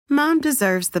Mom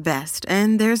deserves the best,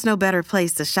 and there's no better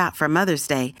place to shop for Mother's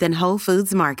Day than Whole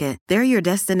Foods Market. They're your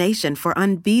destination for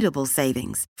unbeatable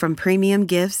savings, from premium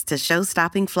gifts to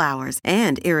show-stopping flowers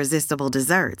and irresistible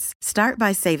desserts. Start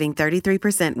by saving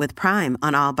 33% with Prime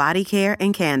on all body care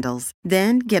and candles.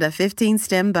 Then get a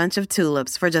 15-stem bunch of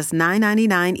tulips for just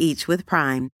 $9.99 each with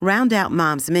Prime. Round out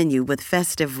Mom's menu with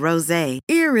festive rosé,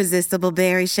 irresistible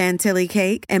berry chantilly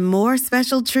cake, and more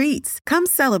special treats. Come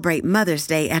celebrate Mother's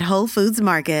Day at Whole Foods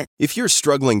Market. If you're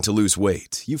struggling to lose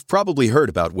weight, you've probably heard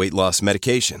about weight loss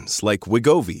medications like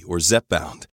Wegovy or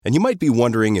Zepbound, and you might be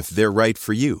wondering if they're right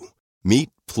for you.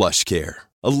 Meet PlushCare,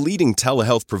 a leading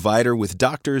telehealth provider with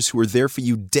doctors who are there for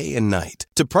you day and night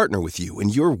to partner with you in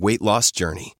your weight loss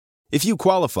journey. If you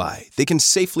qualify, they can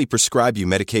safely prescribe you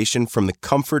medication from the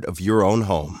comfort of your own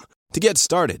home. To get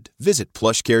started, visit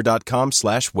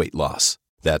plushcare.com/weightloss.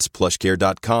 That's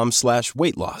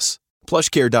plushcare.com/weightloss.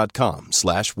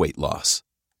 plushcare.com/weightloss.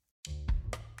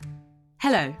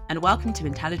 Hello, and welcome to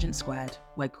Intelligence Squared,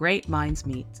 where great minds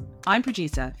meet. I'm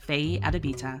producer Faye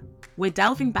Adebita. We're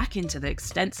delving back into the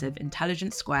extensive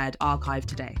Intelligence Squared archive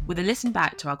today with a listen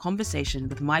back to our conversation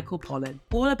with Michael Pollan,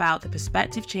 all about the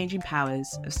perspective-changing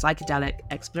powers of psychedelic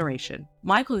exploration.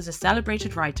 Michael is a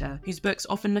celebrated writer whose books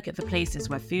often look at the places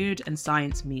where food and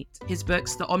science meet. His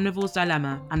books, The Omnivore's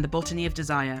Dilemma and The Botany of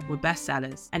Desire, were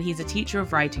bestsellers, and he's a teacher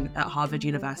of writing at Harvard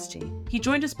University. He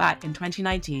joined us back in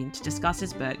 2019 to discuss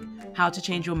his book, How to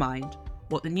Change Your Mind: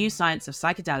 What the New Science of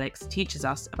Psychedelics Teaches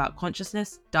Us About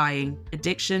Consciousness, Dying,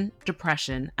 Addiction,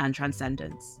 Depression, and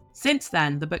Transcendence. Since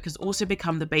then, the book has also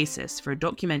become the basis for a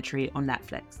documentary on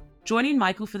Netflix. Joining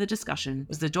Michael for the discussion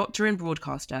was the doctor and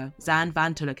broadcaster, Xand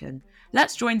van Tulleken.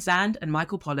 Let's join Xand and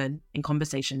Michael Pollan in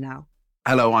conversation now.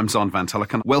 Hello, I'm Xand van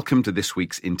Tulleken. Welcome to this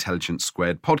week's Intelligence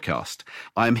Squared podcast.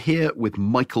 I'm here with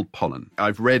Michael Pollan.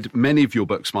 I've read many of your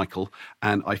books, Michael,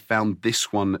 and I found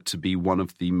this one to be one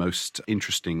of the most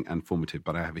interesting and formative,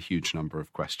 but I have a huge number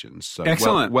of questions. So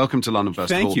excellent. Welcome to London,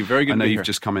 first of all. Thank you. Very good I know to be you've here.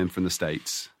 just come in from the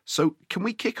States. So can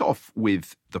we kick off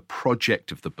with the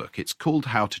project of the book? It's called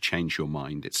How to Change Your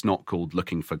Mind. It's not called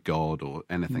Looking for God or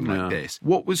anything like this.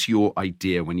 What was your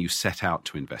idea when you set out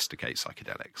to investigate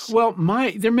psychedelics? Well,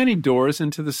 there are many doors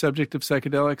into the subject of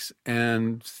psychedelics,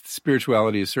 and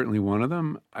spirituality is certainly one of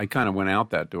them. I kind of went out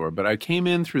that door, but I came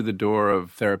in through the door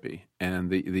of therapy and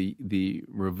the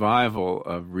revival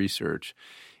of research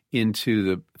into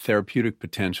the therapeutic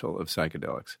potential of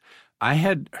psychedelics. I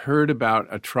had heard about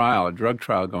a drug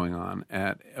trial going on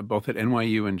both at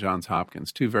NYU and Johns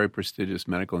Hopkins, two very prestigious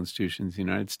medical institutions in the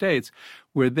United States,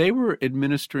 where they were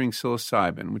administering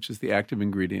psilocybin, which is the active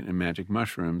ingredient in magic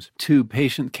mushrooms, to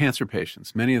cancer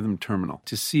patients, many of them terminal,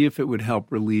 to see if it would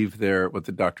help relieve what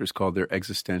the doctors call their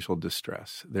existential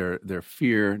distress, their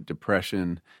fear,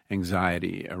 depression,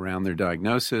 anxiety around their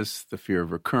diagnosis, the fear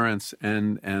of recurrence,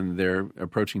 and their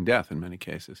approaching death in many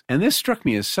cases. And this struck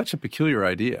me as such a peculiar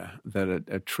idea, that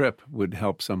a trip would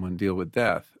help someone deal with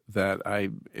death, that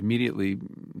I immediately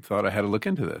thought I had to look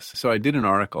into this. So I did an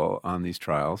article on these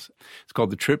trials. It's called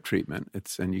The Trip Treatment,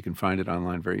 and you can find it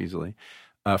online very easily,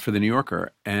 for The New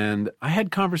Yorker. And I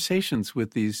had conversations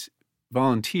with these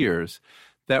volunteers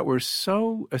that were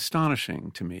so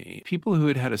astonishing to me. People who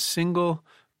had had a single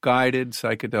guided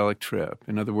psychedelic trip.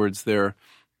 In other words, the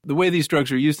way these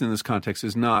drugs are used in this context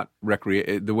is not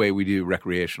the way we do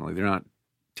recreationally. They're not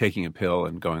taking a pill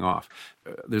and going off.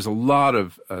 There's a lot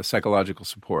of psychological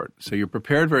support. So you're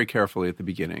prepared very carefully at the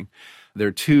beginning. There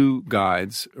are two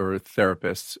guides or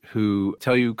therapists who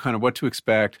tell you kind of what to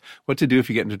expect, what to do if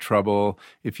you get into trouble,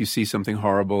 if you see something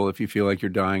horrible, if you feel like you're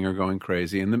dying or going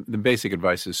crazy. And the basic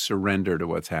advice is surrender to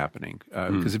what's happening.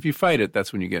 Because if you fight it,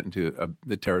 that's when you get into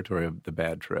the territory of the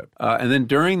bad trip. And then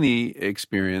during the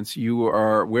experience, you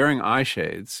are wearing eye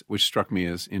shades, which struck me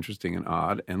as interesting and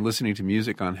odd, and listening to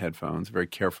music on headphones, a very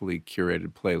carefully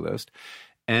curated playlist.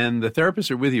 And the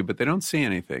therapists are with you, but they don't say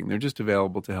anything. They're just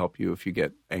available to help you if you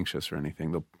get anxious or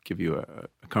anything. They'll give you a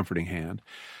comforting hand.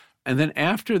 And then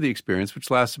after the experience,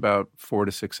 which lasts about 4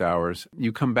 to 6 hours,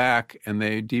 you come back and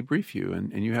they debrief you,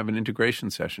 and you have an integration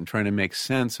session trying to make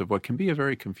sense of what can be a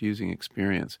very confusing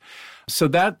experience. So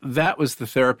that was the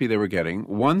therapy they were getting,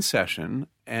 one session,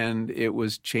 and it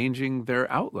was changing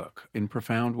their outlook in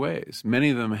profound ways. Many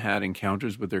of them had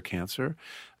encounters with their cancer.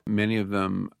 Many of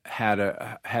them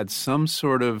acquired some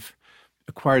sort of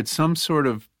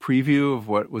preview of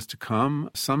what was to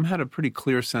come. Some had a pretty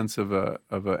clear sense of a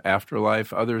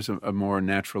afterlife. Others a more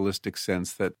naturalistic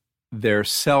sense that their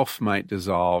self might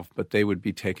dissolve, but they would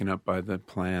be taken up by the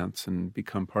plants and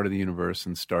become part of the universe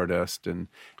and stardust, and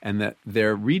that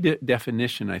their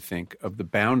redefinition, I think, of the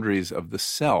boundaries of the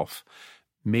self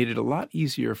made it a lot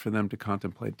easier for them to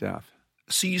contemplate death.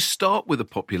 So you start with a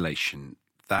population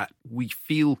that we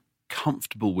feel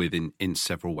comfortable with in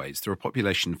several ways. They're a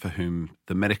population for whom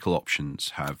the medical options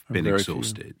have been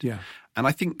exhausted. Yeah. And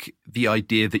I think the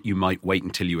idea that you might wait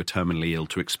until you are terminally ill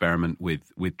to experiment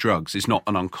with drugs is not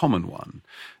an uncommon one.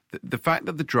 The fact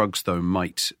that the drugs, though,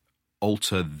 might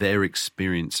alter their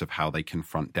experience of how they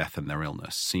confront death and their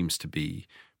illness seems to be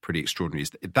pretty extraordinary.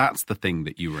 That's the thing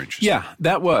that you were interested in. Yeah,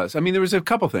 that was. I mean, there was a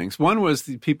couple things. One was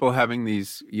the people having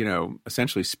these,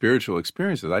 essentially spiritual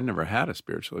experiences. I'd never had a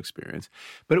spiritual experience.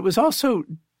 But it was also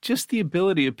just the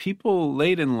ability of people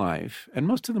late in life, and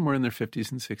most of them were in their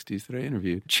 50s and 60s that I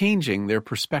interviewed, changing their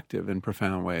perspective in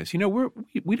profound ways.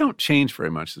 We don't change very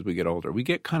much as we get older. We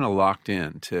get kind of locked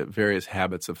in to various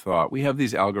habits of thought. We have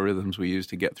these algorithms we use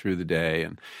to get through the day,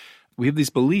 and we have these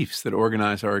beliefs that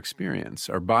organize our experience,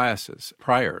 our biases,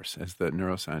 priors, as the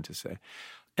neuroscientists say.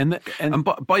 And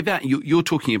by that, you're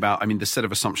talking about, the set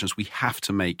of assumptions we have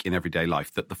to make in everyday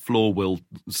life, that the floor will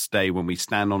stay when we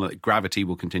stand on it, gravity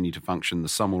will continue to function, the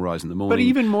sun will rise in the morning. But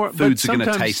even more, foods are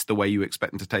going to taste the way you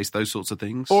expect them to taste, those sorts of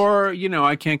things. Or,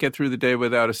 I can't get through the day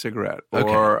without a cigarette. Okay.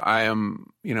 Or I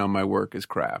am, my work is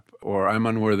crap. Or I'm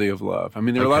unworthy of love.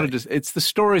 There are a lot of it's the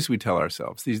stories we tell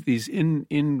ourselves, these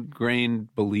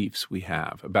ingrained beliefs we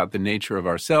have about the nature of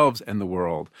ourselves and the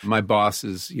world. My boss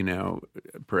is,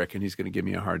 a prick, and he's going to give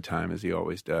me a hard time, as he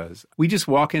always does. We just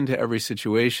walk into every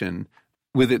situation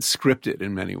with it scripted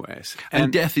in many ways.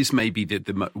 And death is maybe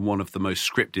one of the most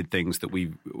scripted things that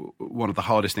one of the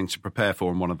hardest things to prepare for,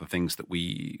 and one of the things that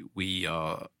we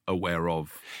are aware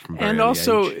of from very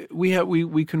early age.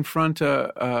 we confront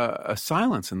a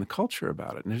silence in the culture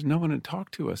about it, and there's no one to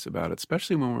talk to us about it,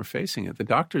 especially when we're facing it. The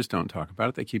doctors don't talk about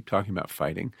it. They keep talking about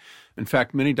fighting. In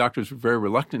fact, many doctors were very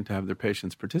reluctant to have their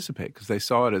patients participate because they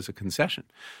saw it as a concession.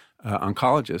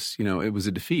 Oncologists, it was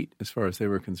a defeat as far as they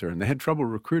were concerned. They had trouble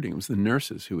recruiting. It was the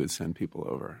nurses who would send people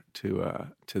over to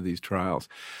these trials.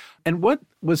 And what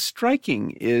was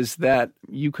striking is that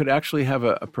you could actually have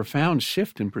a profound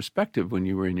shift in perspective when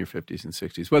you were in your 50s and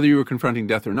 60s, whether you were confronting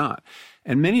death or not.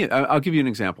 And I'll give you an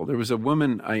example. There was a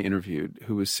woman I interviewed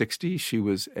who was 60. She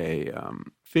was a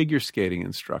figure skating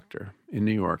instructor in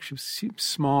New York. She was a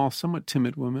small, somewhat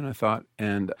timid woman, I thought.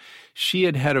 And she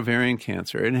had had ovarian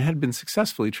cancer and it had been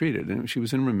successfully treated. And she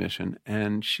was in remission.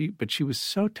 But she was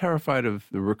so terrified of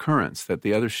the recurrence that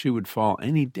the other shoe would fall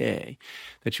any day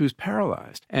that she was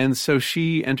paralyzed. And so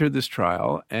she entered this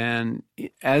trial. And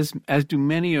as do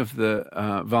many of the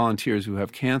volunteers who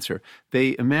have cancer,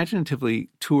 they imaginatively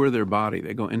tour their body.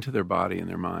 They go into their body and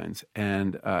their minds.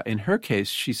 And in her case,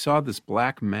 she saw this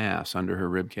black mass under her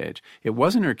rib cage. It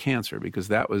wasn't her cancer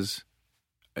because it was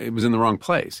in the wrong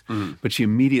place. Mm-hmm. But she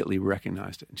immediately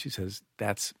recognized it. And she says,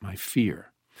 "That's my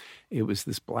fear." It was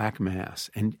this black mass.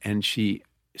 And she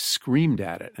screamed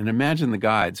at it. And imagine the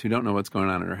guides who don't know what's going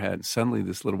on in her head. Suddenly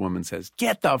this little woman says,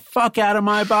 "Get the fuck out of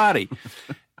my body."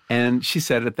 And she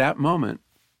said at that moment,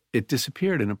 it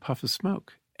disappeared in a puff of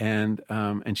smoke. And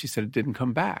she said it didn't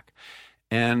come back.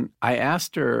 And I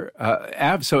asked her,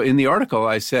 so in the article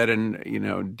I said,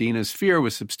 Dina's fear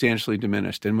was substantially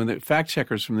diminished. And when the fact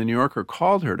checkers from the New Yorker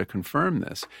called her to confirm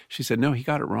this, she said, "No, he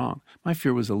got it wrong. My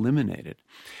fear was eliminated."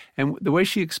 And the way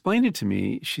she explained it to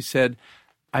me, she said,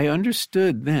 "I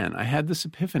understood then, I had this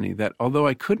epiphany that although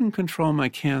I couldn't control my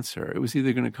cancer, it was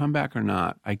either going to come back or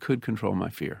not, I could control my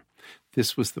fear.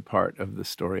 This was the part of the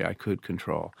story I could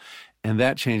control." And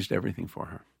that changed everything for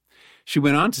her. She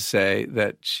went on to say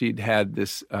that she'd had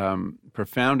this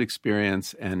profound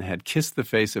experience and had kissed the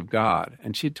face of God.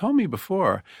 And she had told me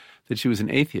before that she was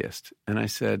an atheist. And I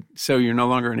said, "So you're no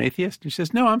longer an atheist?" And she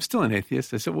says, "No, I'm still an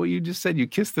atheist." I said, "Well, you just said you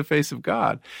kissed the face of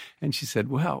God." And she said,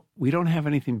 "Well, we don't have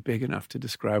anything big enough to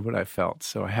describe what I felt,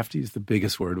 so I have to use the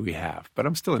biggest word we have. But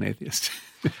I'm still an atheist."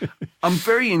 I'm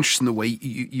very interested in the way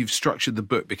you've structured the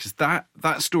book, because that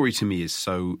story to me is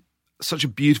such a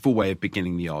beautiful way of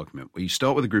beginning the argument, where you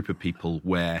start with a group of people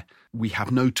where we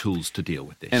have no tools to deal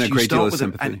with this. And a great deal of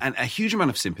sympathy. And a huge amount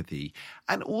of sympathy,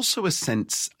 and also a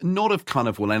sense not of kind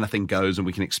of, well, anything goes and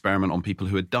we can experiment on people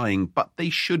who are dying, but they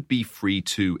should be free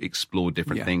to explore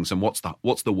different things. And what's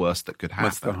the worst that could happen?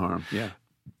 What's the harm? Yeah.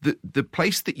 The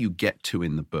place that you get to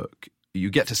in the book, you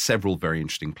get to several very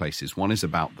interesting places. One is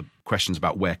about the questions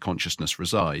about where consciousness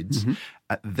resides,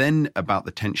 then about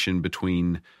the tension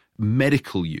between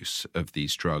medical use of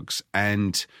these drugs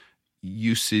and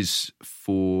uses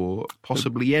for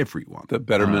possibly everyone. The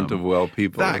betterment of well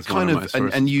people. That kind of,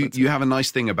 and you have a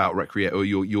nice thing about recreate, or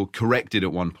you're corrected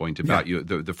at one point about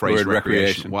the phrase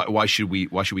recreation. Why should we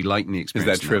lighten the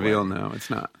experience? Is that trivial? No, it's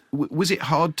not. Was it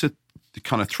hard to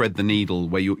kind of thread the needle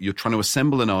where you're trying to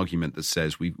assemble an argument that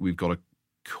says we've got a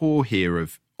core here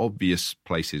of obvious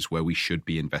places where we should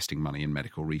be investing money in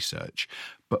medical research,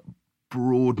 but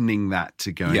broadening that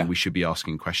to going, we should be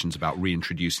asking questions about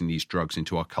reintroducing these drugs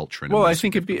into our culture. Well, I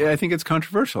think it's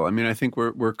controversial. I mean, I think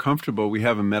we're comfortable. We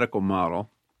have a medical model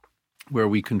where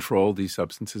we control these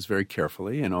substances very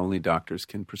carefully, and only doctors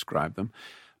can prescribe them.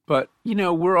 But,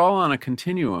 we're all on a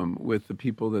continuum with the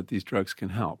people that these drugs can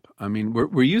help. I mean,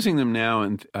 we're using them now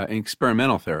in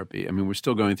experimental therapy. I mean, we're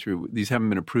still going through, these haven't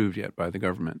been approved yet by the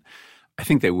government. I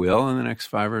think they will in the next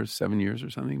 5 or 7 years or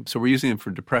something. So we're using them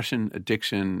for depression,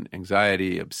 addiction,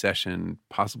 anxiety, obsession,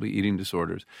 possibly eating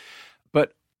disorders.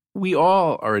 But we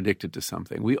all are addicted to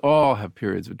something. We all have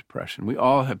periods of depression. We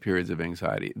all have periods of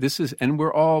anxiety. And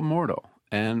we're all mortal.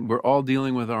 And we're all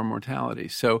dealing with our mortality.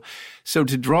 So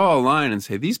to draw a line and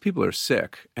say, these people are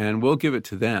sick and we'll give it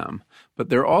to them, but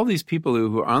there are all these people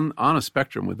who are on a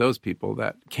spectrum with those people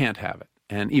that can't have it.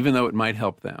 And even though it might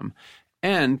help them.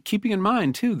 And keeping in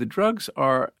mind, too, the drugs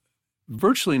are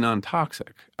virtually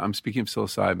non-toxic. I'm speaking of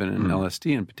psilocybin and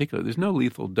LSD in particular. There's no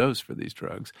lethal dose for these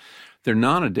drugs. They're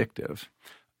non-addictive.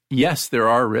 Yes, there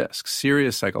are risks,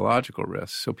 serious psychological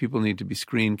risks. So people need to be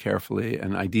screened carefully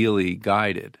and ideally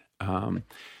guided.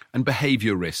 And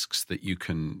behavior risks that you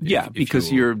can... because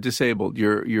you're disabled.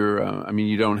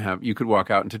 You could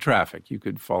walk out into traffic. You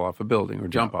could fall off a building or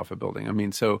jump off a building. I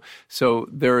mean, so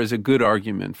there is a good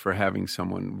argument for having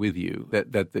someone with you,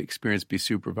 that the experience be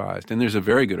supervised. And there's a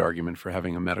very good argument for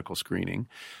having a medical screening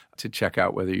to check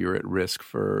out whether you're at risk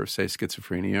for, say,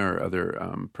 schizophrenia or other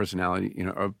personality,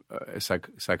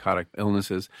 psychotic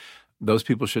illnesses. Those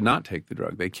people should not take the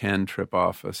drug. They can trip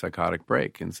off a psychotic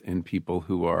break in people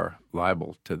who are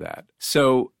liable to that.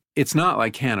 So it's not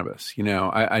like cannabis.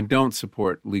 I don't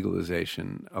support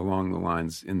legalization along the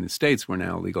lines in the States we're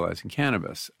now legalizing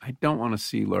cannabis. I don't want to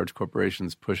see large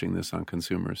corporations pushing this on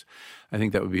consumers. I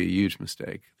think that would be a huge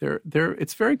mistake.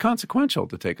 It's very consequential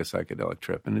to take a psychedelic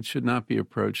trip, and it should not be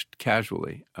approached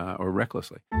casually or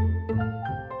recklessly.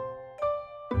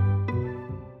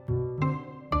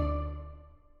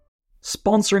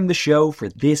 Sponsoring the show for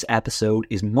this episode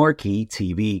is Marquee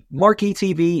TV. Marquee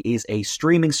TV is a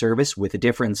streaming service with a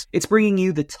difference. It's bringing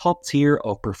you the top tier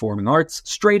of performing arts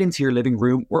straight into your living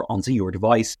room or onto your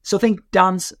device. So think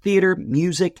dance, theatre,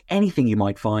 music, anything you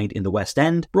might find in the West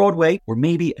End, Broadway, or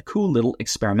maybe a cool little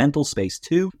experimental space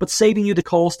too, but saving you the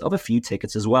cost of a few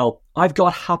tickets as well. I've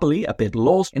got happily a bit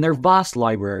lost in their vast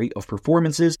library of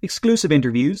performances, exclusive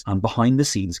interviews, and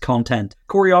behind-the-scenes content.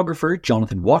 Choreographer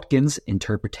Jonathan Watkins'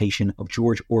 interpretation of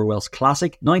George Orwell's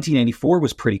classic 1984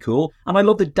 was pretty cool, and I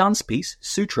love the dance piece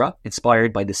Sutra,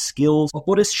 inspired by the skills of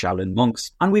Buddhist Shaolin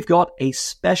monks. And we've got a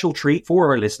special treat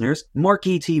for our listeners.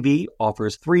 Marquee TV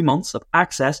offers 3 months of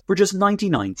access for just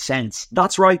 99 cents.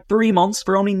 That's right, 3 months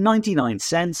for only 99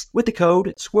 cents with the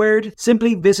code SQUARED.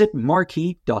 Simply visit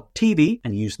marquee.tv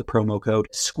and use the promo code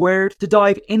SQUARED to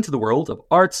dive into the world of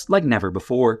arts like never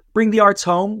before. Bring the arts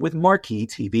home with Marquee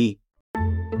TV.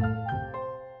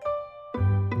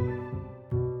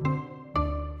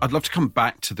 I'd love to come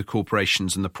back to the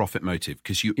corporations and the profit motive,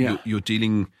 because you're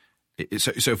dealing.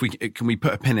 So if can we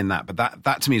put a pin in that? But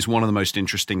that to me is one of the most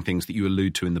interesting things that you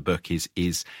allude to in the book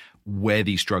is where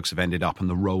these drugs have ended up and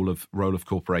the role of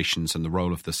corporations and the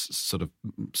role of this sort of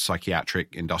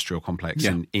psychiatric industrial complex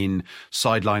in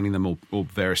sidelining them or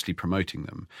variously promoting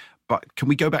them. But can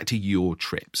we go back to your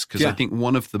trips? Because I think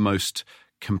one of the most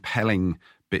compelling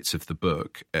bits of the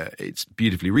book, it's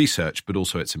beautifully researched, but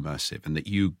also it's immersive, and that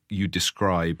you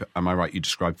describe, am I right, you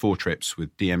describe 4 trips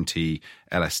with DMT,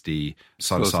 LSD,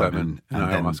 psilocybin, and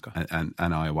ayahuasca. And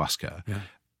ayahuasca.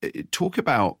 Yeah. Talk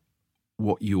about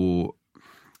what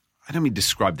I don't mean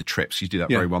describe the trips, you do that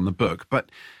very well in the book, but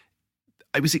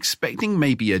I was expecting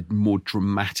maybe a more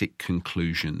dramatic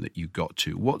conclusion that you got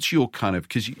to. What's your kind of,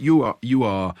 because you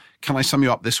are, can I sum you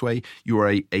up this way? You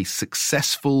are a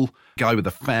successful guy with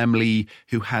a family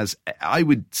who has, I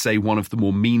would say, one of the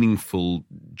more meaningful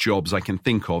jobs I can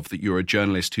think of, that you're a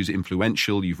journalist who's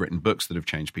influential. You've written books that have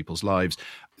changed people's lives,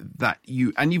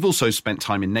 and you've also spent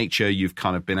time in nature. You've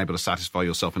kind of been able to satisfy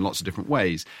yourself in lots of different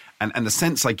ways. And the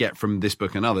sense I get from this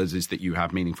book and others is that you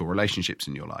have meaningful relationships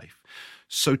in your life.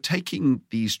 So taking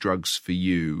these drugs for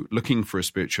you, looking for a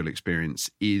spiritual experience,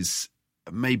 is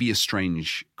maybe a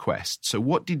strange quest. So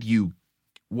what did you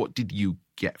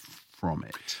get from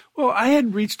it? Well, I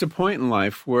had reached a point in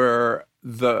life where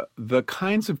the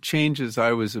kinds of changes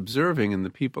I was observing in the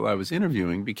people I was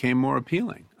interviewing became more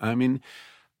appealing. I mean,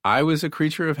 I was a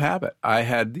creature of habit. I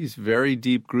had these very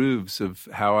deep grooves of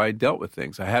how I dealt with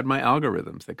things. I had my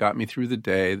algorithms that got me through the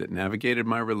day, that navigated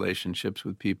my relationships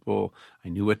with people. I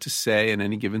knew what to say in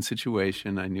any given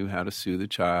situation. I knew how to soothe a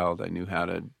child. I knew how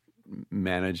to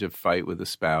manage a fight with a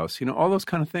spouse. All those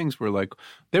kind of things were like,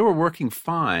 they were working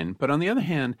fine. But on the other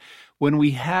hand, when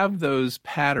we have those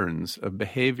patterns of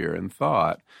behavior and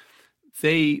thought,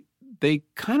 they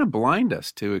kind of blind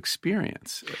us to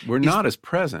experience. We're not as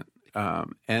present.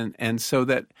 And so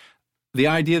that the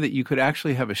idea that you could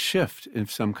actually have a shift of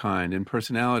some kind in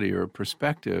personality or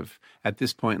perspective at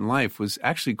this point in life was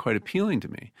actually quite appealing to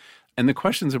me. And the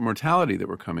questions of mortality that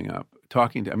were coming up,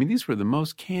 these were the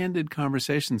most candid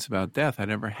conversations about death I'd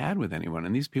ever had with anyone.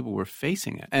 And these people were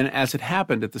facing it. And as it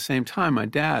happened at the same time, my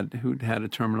dad, who'd had a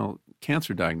terminal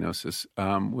cancer diagnosis,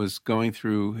 was going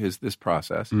through this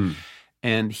process.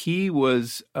 And he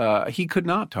could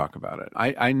not talk about it.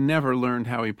 I never learned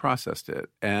how he processed it.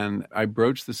 And I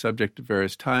broached the subject at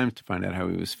various times to find out how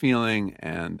he was feeling.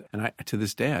 And to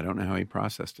this day, I don't know how he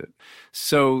processed it.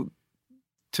 So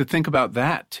to think about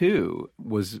that too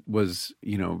was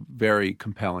very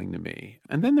compelling to me.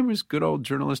 And then there was good old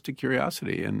journalistic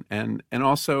curiosity. And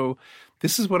also,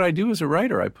 this is what I do as a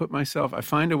writer. I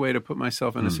find a way to put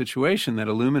myself in a situation that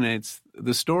illuminates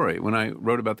the story. When I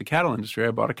wrote about the cattle industry,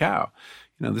 I bought a cow.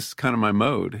 This is kind of my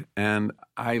mode. And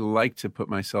I like to put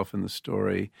myself in the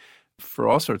story for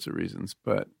all sorts of reasons.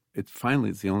 But it's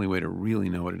the only way to really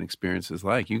know what an experience is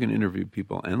like. You can interview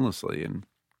people endlessly, and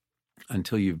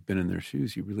until you've been in their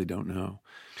shoes, you really don't know.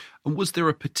 And was there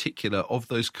a particular, of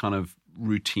those kind of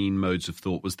routine modes of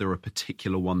thought, was there a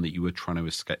particular one that you were trying to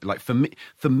escape? Like for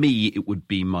me, it would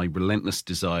be my relentless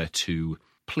desire to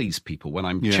please people. When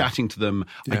I'm chatting to them,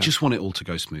 I just want it all to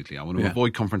go smoothly. I want to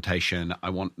avoid confrontation. I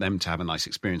want them to have a nice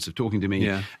experience of talking to me.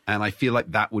 Yeah. And I feel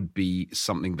like that would be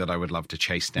something that I would love to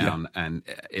chase down and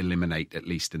eliminate, at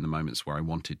least in the moments where I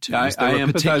wanted to. Is there a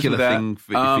particular thing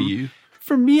for you?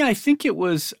 For me, I think it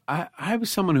was, I was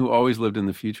someone who always lived in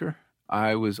the future.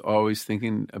 I was always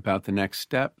thinking about the next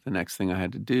step, the next thing I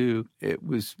had to do. It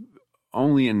was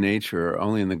only in nature,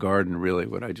 only in the garden, really,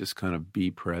 would I just kind of be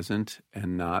present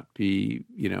and not be,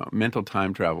 mental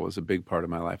time travel was a big part of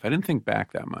my life. I didn't think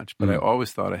back that much, but I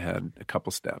always thought I had a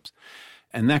couple steps.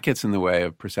 And that gets in the way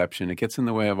of perception. It gets in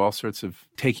the way of all sorts of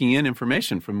taking in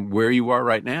information from where you are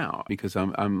right now, because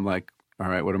I'm like, all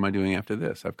right, what am I doing after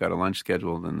this? I've got a lunch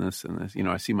scheduled and this and this.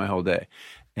 I see my whole day.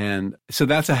 And so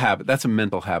that's a habit. That's a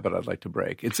mental habit I'd like to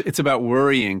break. It's about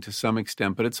worrying to some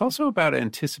extent, but it's also about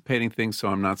anticipating things so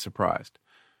I'm not surprised.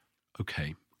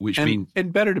 Okay. Which means...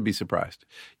 And better to be surprised.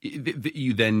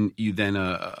 You then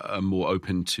are more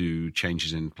open to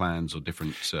changes in plans or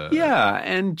different...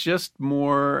 and just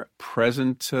more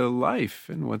present to life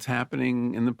and what's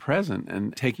happening in the present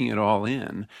and taking it all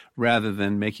in rather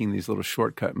than making these little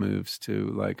shortcut moves to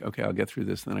like, okay, I'll get through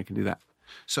this and then I can do that.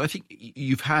 So I think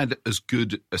you've had as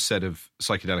good a set of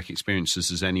psychedelic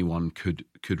experiences as anyone could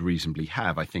reasonably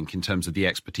have, I think, in terms of the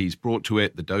expertise brought to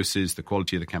it, the doses, the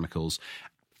quality of the chemicals.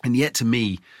 And yet, to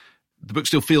me, the book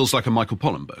still feels like a Michael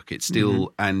Pollan book. It's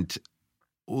still, and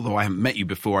although I haven't met you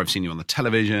before, I've seen you on the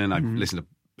television, I've listened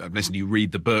to you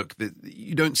read the book,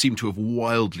 you don't seem to have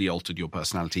wildly altered your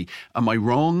personality. Am I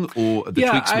wrong? Or are the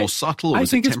tweaks more subtle? Or I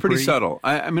think it's pretty subtle.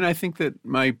 I think that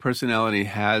my personality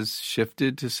has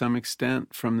shifted to some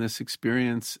extent from this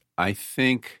experience. I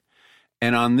think,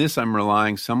 and on this, I'm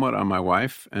relying somewhat on my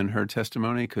wife and her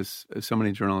testimony, because so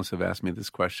many journalists have asked me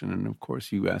this question. And of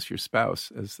course, you ask your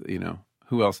spouse, as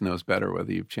who else knows better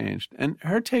whether you've changed? And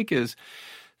her take is,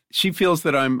 she feels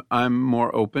that I'm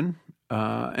more open.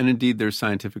 And indeed, there's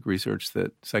scientific research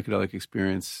that psychedelic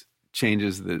experience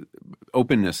changes the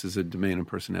openness is a domain of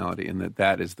personality, and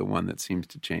that is the one that seems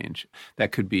to change.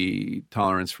 That could be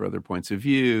tolerance for other points of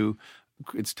view.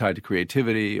 It's tied to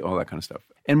creativity, all that kind of stuff.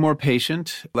 And more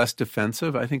patient, less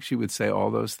defensive. I think she would say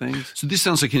all those things. So this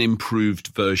sounds like an improved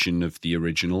version of the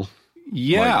original.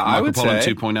 Yeah, like I would say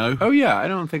Michael Pollan 2.0. Oh yeah, I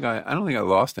don't think I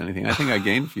lost anything. I think I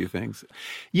gained a few things.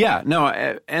 Yeah, no,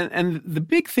 and the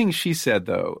big thing she said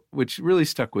though, which really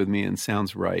stuck with me and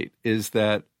sounds right, is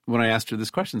that when I asked her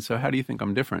this question, so how do you think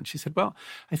I'm different? She said, well,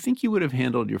 I think you would have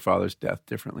handled your father's death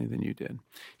differently than you did.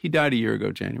 He died a year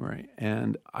ago, January,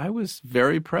 and I was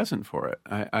very present for it.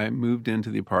 I moved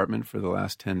into the apartment for the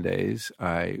last 10 days.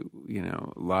 I,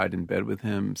 lied in bed with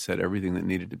him, said everything that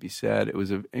needed to be said. It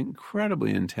was an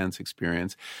incredibly intense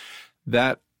experience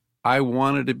that I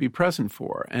wanted to be present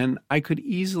for. And I could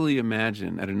easily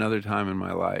imagine at another time in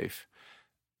my life,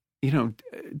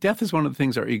 death is one of the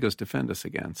things our egos defend us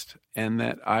against, and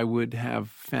that I would have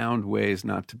found ways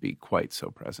not to be quite so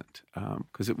present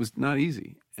because it was not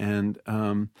easy. And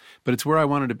but it's where I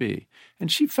wanted to be.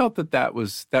 And she felt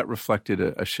that reflected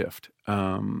a shift,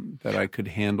 that I could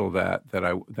handle that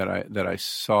I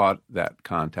sought that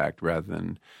contact rather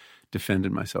than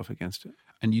defended myself against it.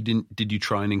 And did you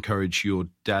try and encourage your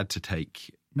dad to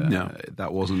take No.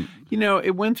 That wasn't...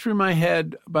 It went through my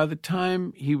head. By the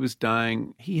time he was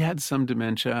dying, he had some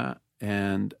dementia,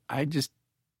 and I just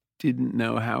didn't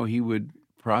know how he would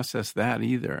process that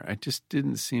either. It just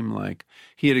didn't seem like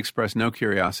he had expressed no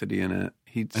curiosity in it.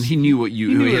 He knew what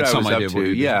he had some idea of what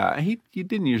you did. Yeah, he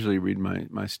didn't usually read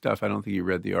my stuff. I don't think he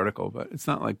read the article, but it's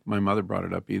not like my mother brought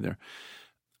it up either.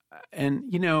 And,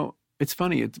 it's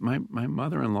funny. It's my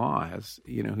mother-in-law has,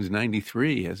 who's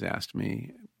 93, has asked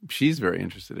me. She's very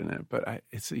interested in it, but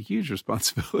it's a huge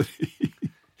responsibility.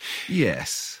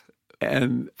 Yes.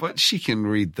 But she can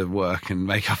read the work and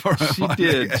make up her own mind.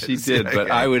 She did. Okay.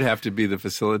 But I would have to be the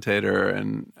facilitator,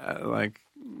 and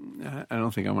I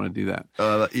don't think I want to do that.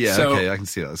 Okay, I can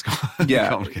see that. It's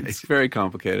complicated. It's very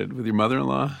complicated with your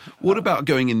mother-in-law. What about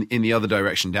going in the other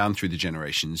direction, down through the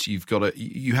generations?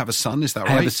 You have a son, is that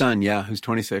right? I have a son, yeah, who's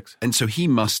 26. And so he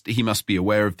must be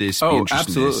aware of this. Oh,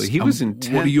 absolutely. He was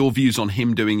intent. What are your views on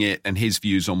him doing it, and his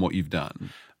views on what you've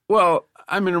done? Well,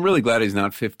 I'm really glad he's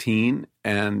not 15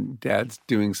 and Dad's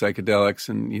doing psychedelics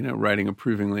and writing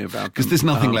approvingly about them. Because there's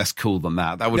nothing less cool than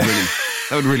that. That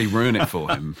would really ruin it for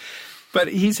him. But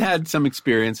he's had some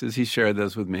experiences. He shared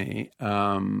those with me.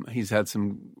 He's had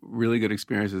some really good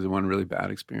experiences and one really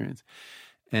bad experience.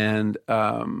 And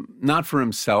not for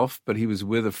himself, but he was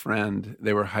with a friend.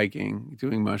 They were hiking,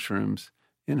 doing mushrooms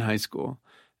in high school.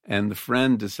 And the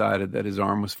friend decided that his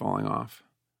arm was falling off,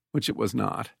 which it was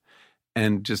not.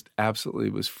 And just absolutely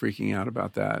was freaking out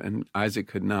about that. And Isaac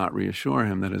could not reassure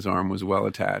him that his arm was well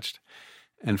attached.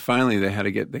 And finally,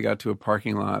 they got to a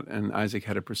parking lot, and Isaac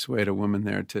had to persuade a woman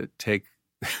there to take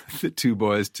the two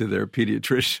boys to their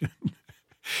pediatrician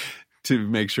to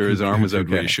make sure his arm was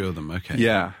okay. Reassure them, okay.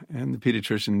 Yeah, and the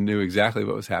pediatrician knew exactly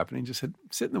what was happening. Just said,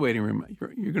 "Sit in the waiting room.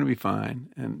 You're going to be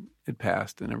fine." And it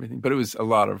passed and everything. But it was a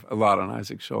lot on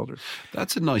Isaac's shoulders.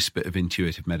 That's a nice bit of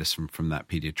intuitive medicine from that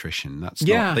pediatrician.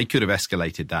 They could have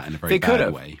escalated that in a very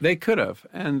bad way. They could have.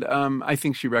 And I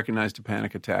think she recognized a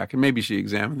panic attack, and maybe she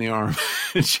examined the arm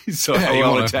and she saw how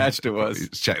well attached it was.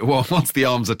 Well, once the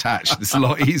arm's attached, it's a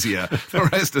lot easier. The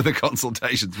rest of the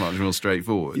consultation's much more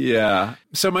straightforward. Yeah.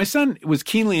 So my son was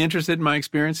keenly interested in my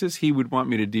experiences. He would want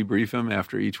me to debrief him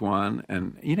after each one.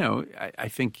 And, I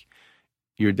think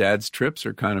your dad's trips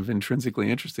are kind of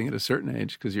intrinsically interesting at a certain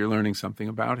age because you're learning something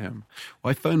about him. Well,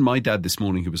 I phoned my dad this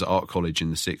morning, who was at art college in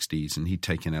the 60s, and he'd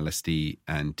taken LSD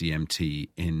and DMT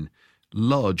in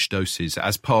large doses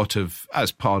as part of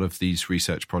these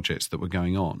research projects that were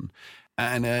going on.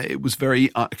 And it was very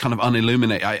kind of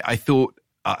unilluminated. I thought,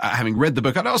 having read the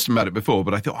book, I'd asked him about it before,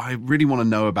 but I thought, I really want to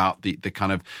know about the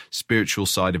kind of spiritual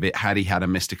side of it. Had he had a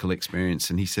mystical experience?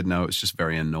 And he said, no, it's just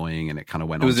very annoying, and it kind of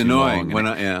went on too long. It was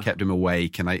annoying. Kept him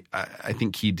awake. And I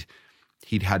think he'd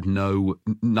had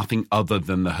nothing other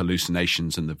than the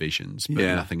hallucinations and the visions, but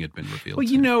nothing had been revealed.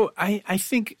 Well, I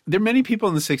think there are many people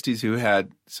in the 60s who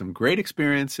had some great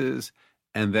experiences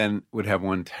and then would have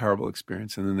one terrible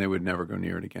experience, and then they would never go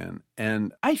near it again.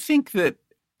 And I think that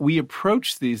we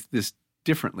approach this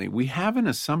differently. We have an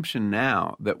assumption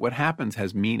now that what happens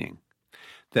has meaning,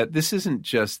 that this isn't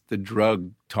just the drug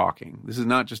talking. This is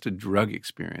not just a drug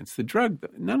experience. The drug,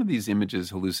 none of these images,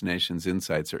 hallucinations,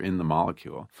 insights are in the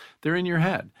molecule. They're in your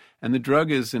head. And the drug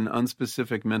is an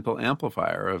unspecific mental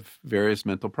amplifier of various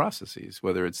mental processes,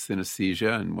 whether it's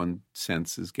synesthesia and one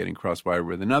sense is getting cross-wired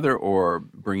with another, or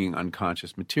bringing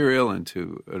unconscious material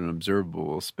into an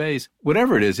observable space.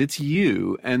 Whatever it is, it's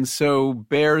you, and so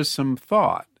bears some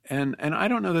thought. And I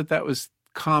don't know that was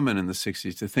common in the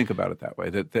 60s to think about it that way,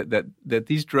 that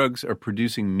these drugs are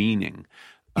producing meaning.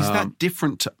 Is that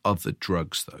different to other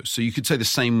drugs, though? So you could say the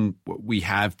same, we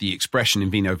have the expression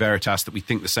in vino veritas that we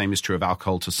think the same is true of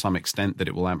alcohol to some extent, that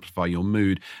it will amplify your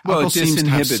mood. Well, alcohol it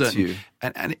disinhibits you.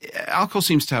 And alcohol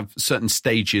seems to have certain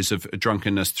stages of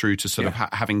drunkenness through to sort of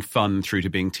having fun, through to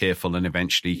being tearful, and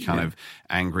eventually kind of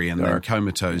angry and then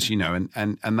comatose,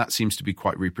 and that seems to be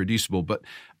quite reproducible. But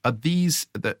are these,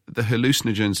 the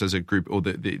hallucinogens as a group, or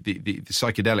the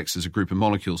psychedelics as a group of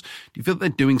molecules, do you feel that they're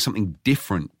doing something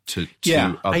different to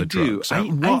other drugs?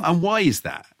 And why is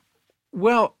that?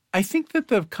 Well, I think that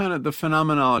the kind of the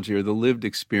phenomenology or the lived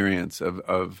experience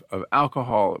of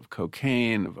alcohol, of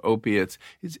cocaine, of opiates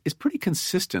is pretty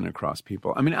consistent across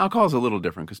people. I mean, alcohol is a little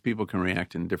different because people can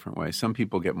react in different ways. Some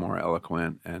people get more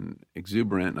eloquent and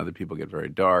exuberant, and other people get very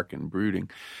dark and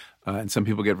brooding. And some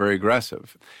people get very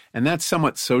aggressive. And that's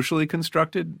somewhat socially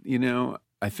constructed.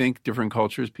 I think different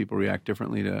cultures, people react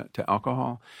differently to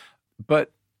alcohol.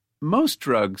 But most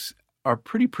drugs are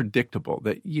pretty predictable,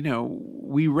 that,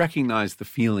 we recognize the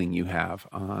feeling you have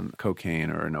on cocaine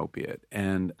or an opiate.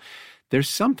 And there's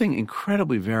something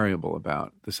incredibly variable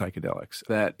about the psychedelics,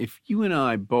 that if you and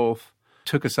I both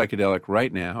took a psychedelic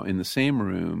right now in the same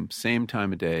room, same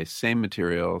time of day, same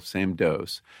material, same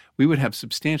dose, we would have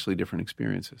substantially different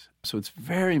experiences. So it's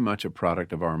very much a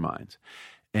product of our minds.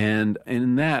 And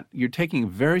in that, you're taking a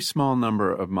very small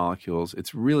number of molecules.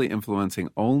 It's really influencing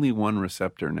only one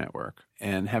receptor network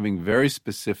and having very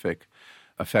specific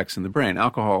effects in the brain.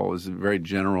 Alcohol is a very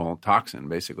general toxin,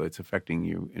 basically. It's affecting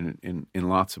you in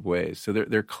lots of ways. So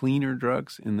they're cleaner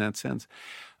drugs in that sense.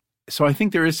 So I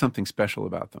think there is something special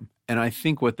about them. And I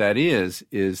think what that is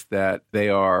that they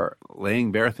are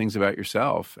laying bare things about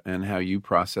yourself and how you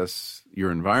process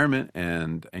your environment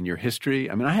and your history.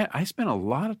 I mean, I spent a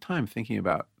lot of time thinking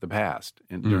about the past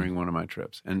during one of my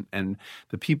trips and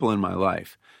the people in my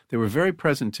life. They were very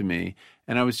present to me.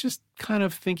 And I was just kind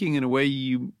of thinking in a way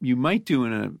you might do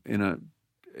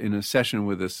in a session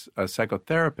with a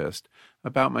psychotherapist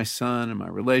about my son and my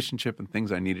relationship and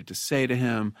things I needed to say to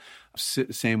him.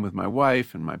 Same with my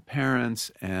wife and my parents.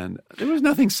 And there was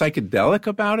nothing psychedelic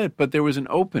about it, but there was an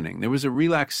opening. There was a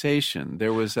relaxation.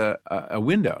 There was a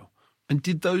window. And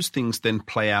did those things then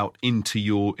play out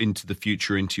into the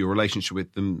future, into your relationship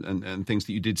with them and things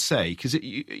that you did say? Because,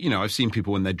 I've seen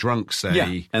people when they're drunk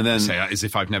say as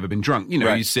if I've never been drunk.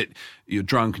 Right. You're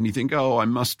drunk and you think, oh, I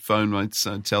must phone my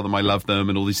son, tell them I love them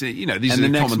and all these, these and are the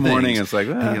common next morning things. It's like,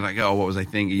 and you're like, oh, what was I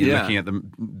thinking? You're looking at the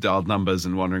dialed numbers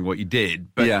and wondering what you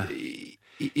did. But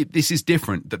this is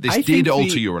different, that this did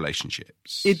alter your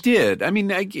relationships. It did. I mean,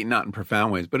 not in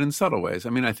profound ways, but in subtle ways.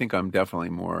 I mean, I think I'm definitely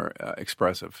more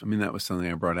expressive. I mean, that was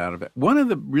something I brought out of it. One of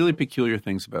the really peculiar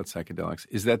things about psychedelics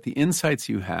is that the insights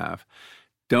you have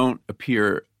don't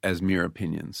appear as mere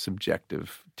opinions,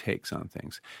 subjective takes on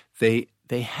things. They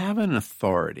have an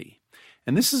authority.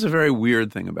 And this is a very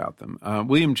weird thing about them.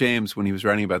 William James, when he was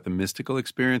writing about the mystical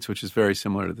experience, which is very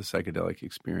similar to the psychedelic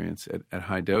experience at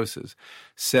high doses,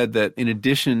 said that in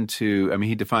addition to,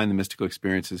 he defined the mystical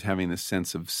experience as having this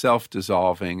sense of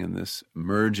self-dissolving and this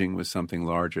merging with something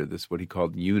larger, this what he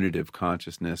called unitive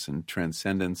consciousness and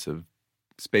transcendence of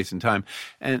space and time.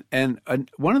 And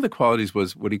one of the qualities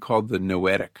was what he called the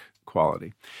noetic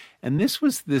quality. And this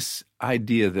was this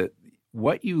idea that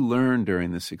what you learn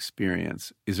during this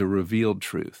experience is a revealed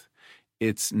truth.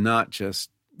 It's not just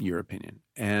your opinion.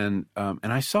 And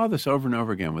I saw this over and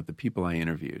over again with the people I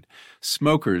interviewed.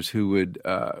 Smokers who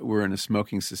were in a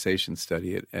smoking cessation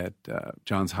study at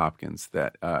Johns Hopkins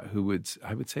I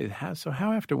would say,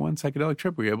 how after one psychedelic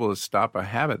trip were you able to stop a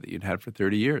habit that you'd had for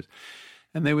 30 years?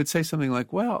 And they would say something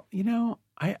like, well,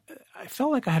 I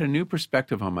felt like I had a new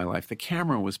perspective on my life. The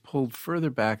camera was pulled further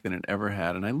back than it ever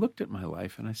had. And I looked at my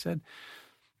life and I said,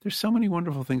 there's so many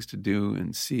wonderful things to do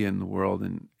and see in the world.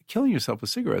 And killing yourself with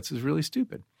cigarettes is really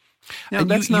stupid. Now, and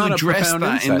that's you not address a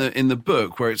that insight. in the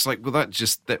book where it's like, well,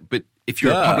 but if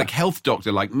you're a public health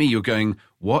doctor like me, you're going,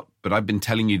 what? But I've been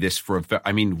telling you this for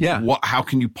what? How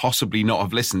can you possibly not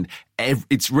have listened?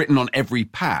 It's written on every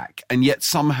pack. And yet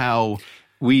somehow...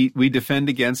 We defend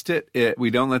against it.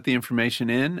 We don't let the information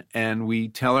in, and we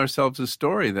tell ourselves a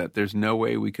story that there's no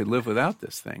way we could live without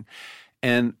this thing.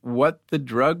 And what the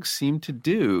drugs seem to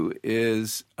do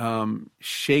is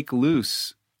shake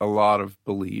loose a lot of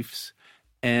beliefs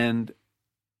and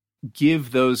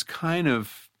give those kind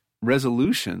of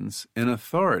resolutions an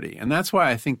authority. And that's why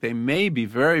I think they may be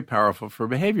very powerful for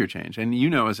behavior change. And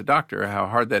as a doctor how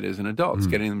hard that is in adults,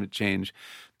 getting them to change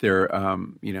their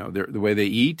the way they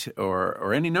eat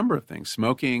or any number of things,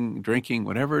 smoking, drinking,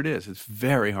 whatever it is. It's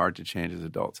very hard to change as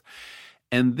adults.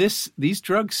 And these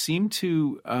drugs seem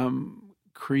to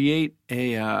create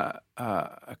a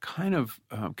kind of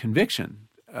conviction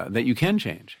that you can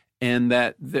change. And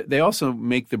that they also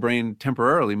make the brain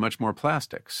temporarily much more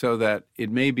plastic, so that it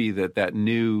may be that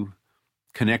new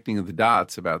connecting of the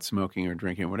dots about smoking or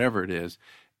drinking, whatever it is,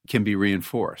 can be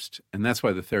reinforced. And that's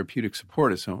why the therapeutic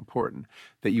support is so important,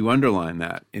 that you underline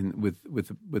that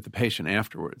with the patient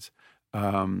afterwards.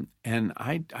 And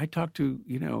I talked to,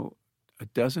 a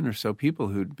dozen or so people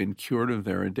who'd been cured of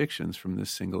their addictions from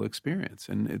this single experience.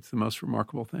 And it's the most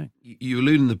remarkable thing. You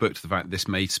allude in the book to the fact that this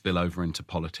may spill over into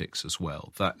politics as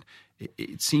well. That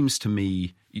it seems to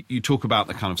me, you talk about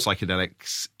the kind of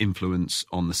psychedelics influence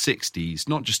on the 60s,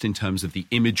 not just in terms of the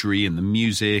imagery and the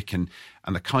music and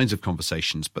the kinds of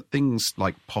conversations, but things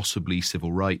like possibly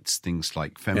civil rights, things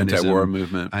like feminism. Anti-war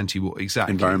movement. Anti-war,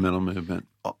 exactly. Environmental movement.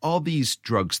 Are these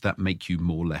drugs that make you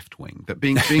more left-wing? That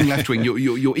being left-wing, your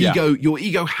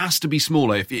ego has to be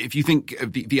smaller. If you think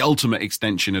of the ultimate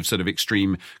extension of sort of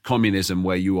extreme communism,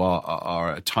 where you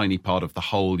are a tiny part of the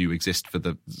whole, you exist for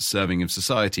the serving of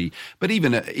society. But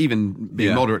even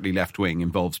being moderately left-wing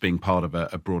involves being part of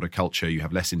a broader culture. You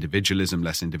have less individualism,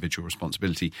 less individual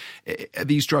responsibility. Are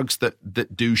these drugs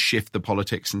that do shift the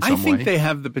politics in some way? I think they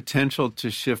have the potential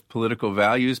to shift political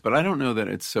values, but I don't know that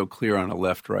it's so clear on a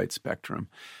left-right spectrum.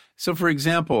 So, for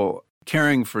example,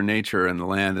 caring for nature and the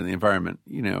land and the environment,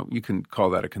 you can call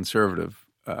that a conservative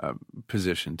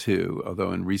position too,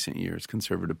 although in recent years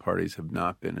conservative parties have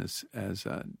not been as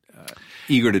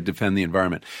eager to defend the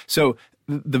environment. So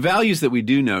the values that we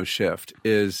do know shift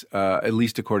is, at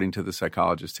least according to the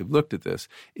psychologists who've looked at this,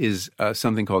 is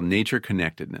something called nature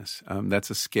connectedness.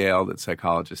 That's a scale that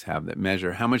psychologists have that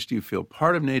measure how much do you feel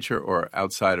part of nature or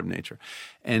outside of nature.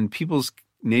 And people's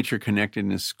nature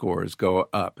connectedness scores go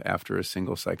up after a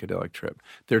single psychedelic trip.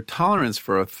 Their tolerance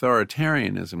for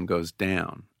authoritarianism goes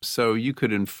down. So you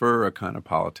could infer a kind of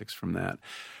politics from that.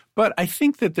 But I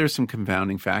think that there's some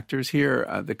confounding factors here.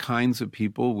 The kinds of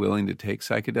people willing to take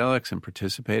psychedelics and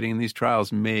participating in these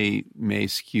trials may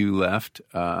skew left.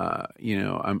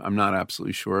 I'm not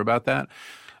absolutely sure about that.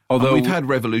 Although we've had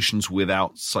revolutions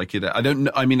without psychedelics.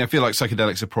 I feel like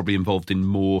psychedelics are probably involved in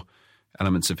more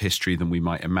elements of history than we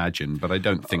might imagine, but I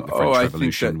don't think the French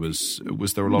Revolution was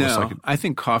there a lot of psychedelics? I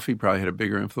think coffee probably had a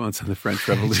bigger influence on the French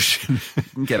Revolution.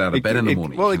 Get out of bed in the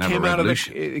morning. It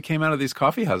came out of these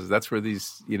coffee houses. That's where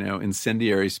these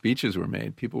incendiary speeches were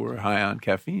made. People were high on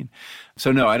caffeine.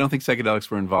 So no, I don't think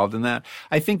psychedelics were involved in that.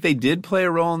 I think they did play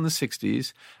a role in the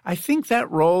 60s. I think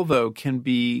that role, though, can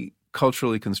be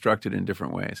culturally constructed in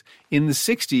different ways. In the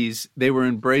 60s, they were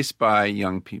embraced by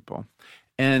young people.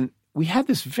 And we had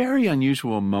this very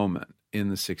unusual moment in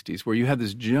the 60s where you had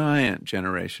this giant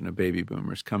generation of baby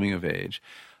boomers coming of age.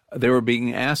 They were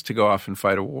being asked to go off and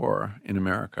fight a war in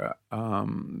America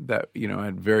that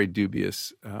had very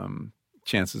dubious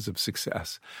chances of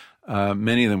success.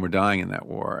 Many of them were dying in that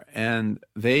war. And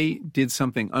they did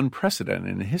something unprecedented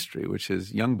in history, which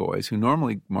is young boys who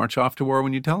normally march off to war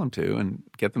when you tell them to and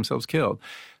get themselves killed,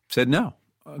 said no.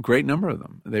 A great number of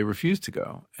them. They refused to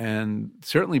go. And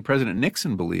certainly President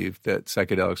Nixon believed that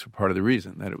psychedelics were part of the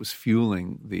reason, that it was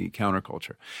fueling the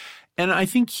counterculture. And I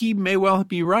think he may well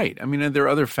be right. I mean, there are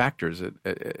other factors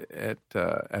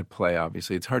at play,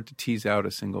 obviously. It's hard to tease out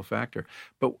a single factor.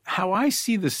 But how I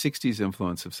see the 60s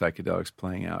influence of psychedelics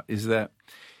playing out is that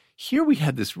here we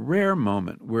had this rare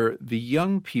moment where the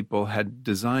young people had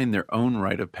designed their own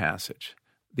rite of passage,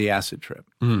 the acid trip.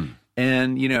 And,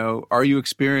 are you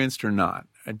experienced or not?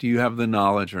 Do you have the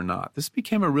knowledge or not? This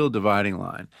became a real dividing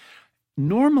line.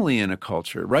 Normally in a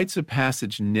culture, rites of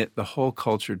passage knit the whole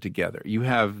culture together. You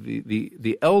have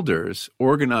the elders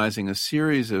organizing a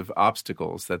series of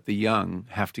obstacles that the young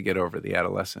have to get over, the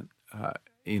adolescent.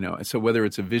 And so whether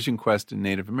it's a vision quest in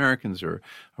Native Americans or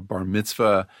a bar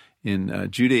mitzvah in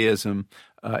Judaism,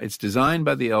 it's designed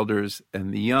by the elders,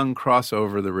 and the young cross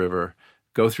over the river,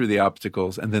 go through the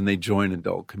obstacles, and then they join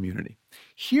adult community.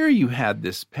 Here you had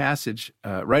this passage,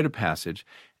 rite of passage,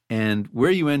 and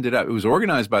where you ended up, it was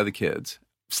organized by the kids,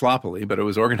 sloppily, but it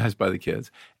was organized by the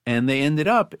kids, and they ended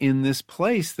up in this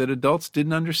place that adults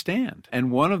didn't understand.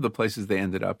 And one of the places they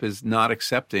ended up is not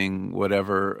accepting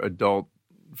whatever adult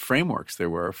frameworks there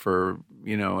were for,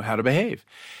 how to behave.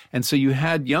 And so you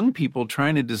had young people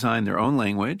trying to design their own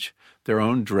language, their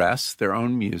own dress, their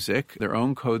own music, their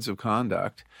own codes of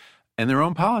conduct, and their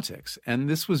own politics. And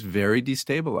this was very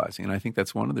destabilizing. And I think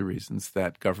that's one of the reasons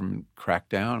that government cracked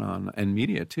down on, and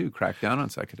media too, cracked down on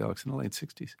psychedelics in the late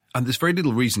 60s. And there's very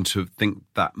little reason to think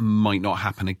that might not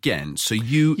happen again. So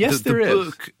there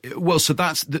is. Well, so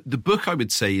that's the book, I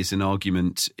would say, is an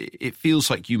argument. It feels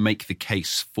like you make the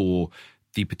case for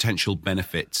the potential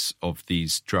benefits of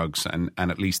these drugs and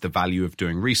at least the value of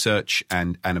doing research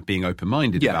and of being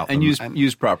open-minded about them. And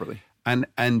used properly.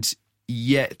 And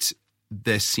yet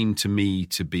there seem to me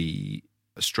to be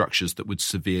structures that would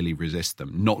severely resist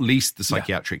them, not least the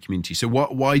psychiatric community. So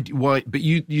why? But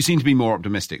you seem to be more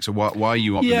optimistic. So why are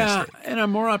you optimistic? Yeah, and I'm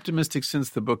more optimistic since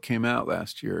the book came out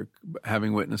last year,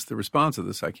 having witnessed the response of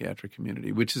the psychiatric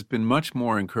community, which has been much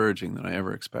more encouraging than I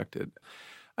ever expected.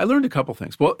 I learned a couple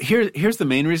things. Well, here's the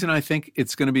main reason I think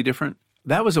it's going to be different.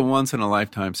 That was a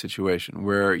once-in-a-lifetime situation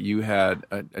where you had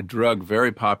a drug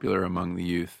very popular among the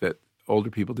youth that older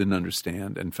people didn't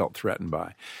understand and felt threatened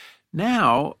by.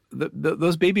 Now,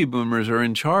 those baby boomers are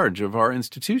in charge of our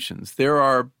institutions. There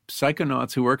are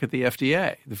psychonauts who work at the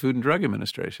FDA, the Food and Drug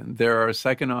Administration. There are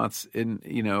psychonauts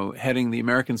heading the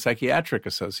American Psychiatric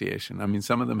Association. I mean,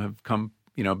 some of them have come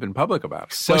been public about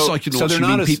it. So psychonauts, they're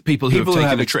not people who have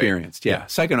taken experienced. Yeah.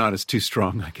 Psychonaut is too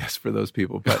strong, I guess, for those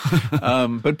people.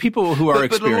 But people who are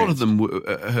experienced. But a lot of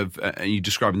them have, you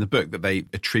describe in the book, that they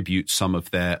attribute some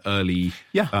of their early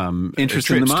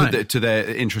interest in the mind to their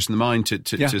interest in the mind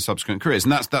to subsequent careers,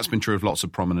 and that's been true of lots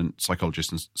of prominent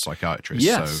psychologists and psychiatrists.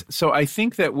 Yes. So I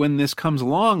think that when this comes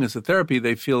along as a therapy,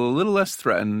 they feel a little less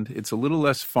threatened. It's a little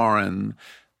less foreign.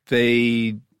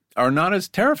 They are not as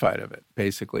terrified of it,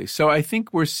 basically. So I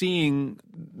think we're seeing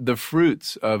the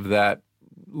fruits of that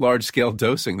large-scale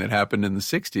dosing that happened in the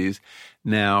 60s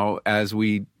now as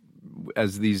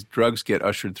these drugs get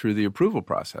ushered through the approval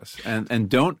process and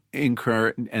don't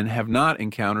incur and have not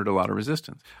encountered a lot of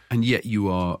resistance. And yet you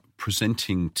are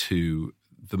presenting to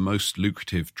the most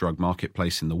lucrative drug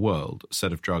marketplace in the world a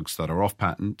set of drugs that are off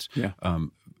patent. Yeah.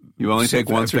 You only take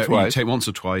once or twice. You take once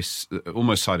or twice,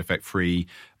 almost side effect free.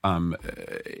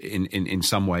 In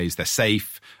some ways, they're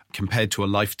safe compared to a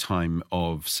lifetime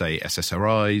of, say,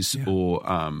 SSRIs or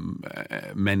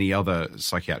many other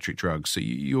psychiatric drugs. So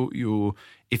you're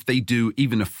if they do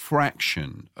even a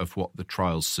fraction of what the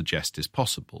trials suggest is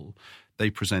possible, they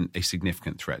present a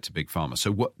significant threat to big pharma.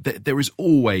 So there is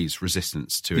always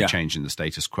resistance to a change in the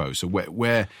status quo. So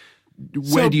where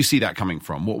do you see that coming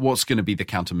from? What's going to be the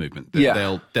counter movement?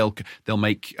 They'll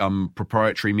make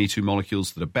proprietary Me Too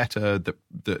molecules that are better.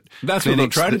 That's what they'll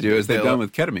try to do, as they've done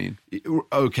with ketamine.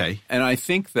 Okay, and I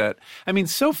think that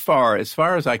so far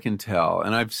as I can tell,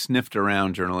 and I've sniffed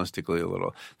around journalistically a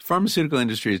little, the pharmaceutical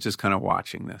industry is just kind of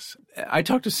watching this. I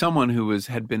talked to someone who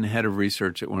had been head of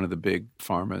research at one of the big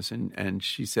pharmas, and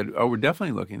she said, "Oh, we're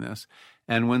definitely looking at this.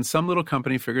 And when some little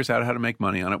company figures out how to make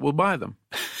money on it, we'll buy them."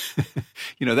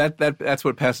 That's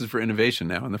what passes for innovation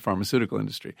now in the pharmaceutical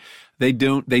industry. They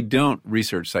don't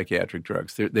research psychiatric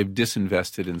drugs. They've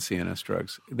disinvested in CNS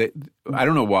drugs. I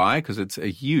don't know why, because it's a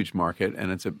huge market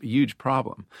and it's a huge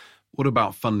problem. What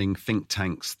about funding think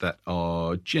tanks that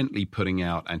are gently putting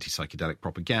out anti-psychedelic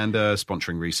propaganda,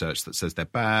 sponsoring research that says they're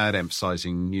bad,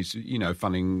 emphasizing news,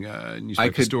 funding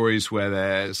newspaper stories where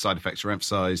their side effects are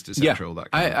emphasized, etc. All that.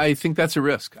 I think that's a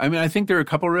risk. I think there are a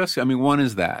couple of risks. One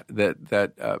is that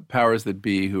powers that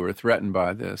be who are threatened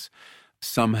by this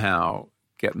somehow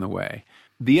get in the way.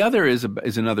 The other is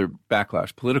another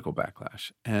backlash, political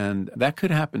backlash, and that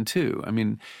could happen too.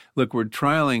 Look, we're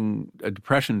trialing a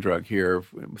depression drug here.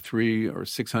 300 or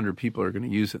 600 people are going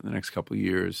to use it in the next couple of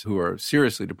years who are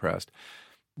seriously depressed.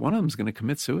 One of them is going to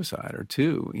commit suicide, or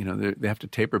two. They have to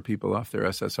taper people off their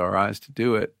SSRIs to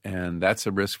do it, and that's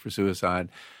a risk for suicide.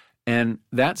 And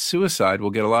that suicide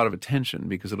will get a lot of attention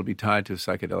because it'll be tied to a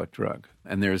psychedelic drug.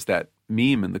 And there's that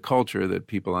meme in the culture that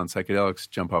people on psychedelics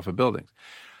jump off of buildings.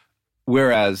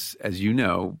 Whereas, as you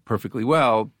know perfectly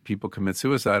well, people commit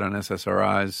suicide on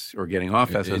SSRIs or getting off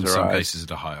SSRIs. In some cases,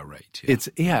 at a higher rate.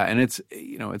 Yeah.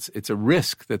 It's a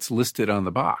risk that's listed on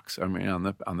the box. On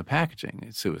the packaging,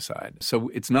 it's suicide. So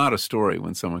it's not a story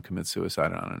when someone commits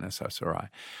suicide on an SSRI.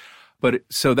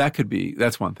 So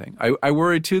that's one thing. I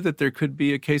worry too that there could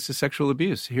be a case of sexual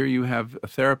abuse. Here you have a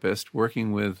therapist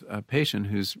working with a patient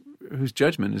whose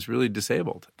judgment is really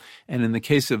disabled. And in the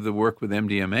case of the work with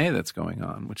MDMA that's going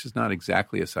on, which is not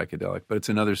exactly a psychedelic, but it's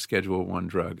another Schedule I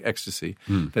drug, ecstasy,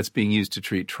 that's being used to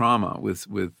treat trauma with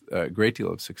a great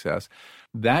deal of success.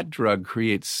 That drug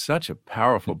creates such a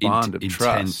powerful bond of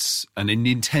trust. And an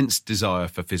intense desire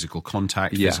for physical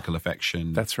contact, physical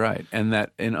affection. That's right. And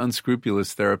that an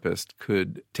unscrupulous therapist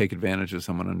could take advantage of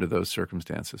someone under those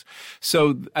circumstances.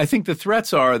 So I think the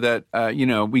threats are that,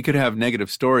 we could have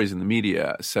negative stories in the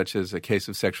media, such as a case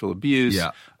of sexual abuse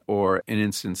or an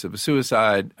instance of a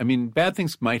suicide. Bad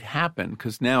things might happen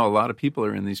because now a lot of people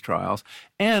are in these trials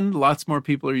and lots more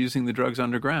people are using the drugs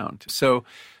underground. So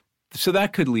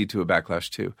that could lead to a backlash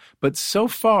too. But so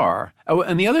far,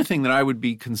 and the other thing that I would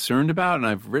be concerned about, and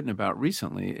I've written about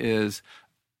recently, is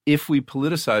if we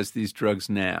politicize these drugs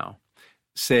now,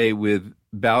 say with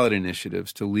ballot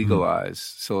initiatives to legalize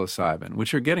psilocybin,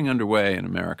 which are getting underway in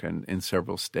America and in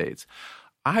several states,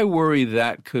 I worry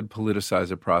that could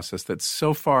politicize a process that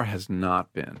so far has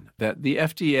not been. That the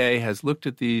FDA has looked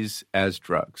at these as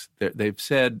drugs. They've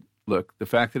said, look, the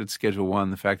fact that it's Schedule I,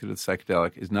 the fact that it's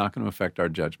psychedelic is not going to affect our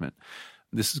judgment.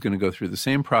 This is going to go through the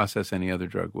same process any other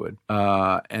drug would.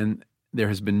 And there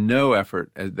has been no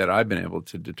effort that I've been able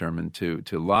to determine to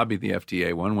lobby the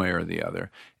FDA one way or the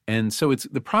other. And so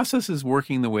the process is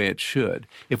working the way it should.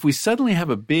 If we suddenly have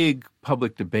a big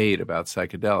public debate about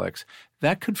psychedelics,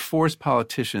 that could force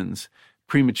politicians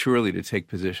prematurely to take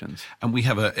positions. And we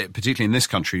have particularly in this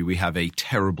country, we have a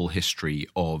terrible history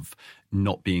of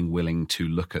not being willing to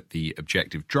look at the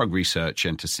objective drug research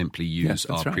and to simply use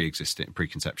our pre-existing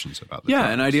preconceptions about the drugs.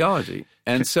 And ideology.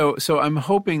 And so I'm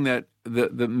hoping that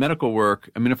the medical work,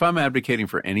 I mean, if I'm advocating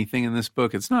for anything in this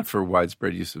book, it's not for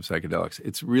widespread use of psychedelics.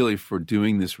 It's really for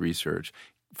doing this research,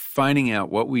 finding out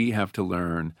what we have to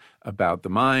learn about the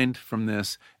mind from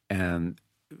this, and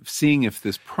seeing if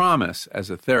this promise as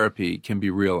a therapy can be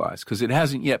realized, because it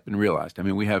hasn't yet been realized. I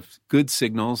mean, we have good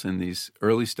signals in these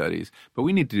early studies, but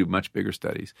we need to do much bigger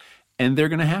studies, and they're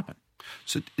going to happen.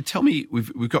 So tell me,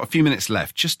 we've got a few minutes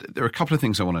left. There are a couple of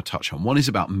things I want to touch on. One is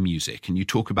about music, and you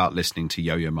talk about listening to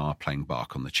Yo-Yo Ma playing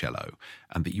Bach on the cello,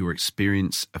 and that your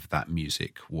experience of that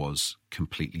music was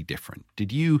completely different.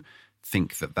 Did you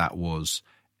think that was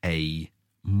a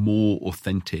more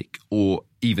authentic or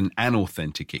even an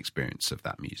authentic experience of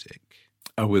that music?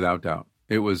 Oh, without doubt.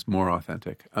 It was more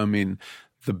authentic. I mean,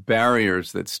 the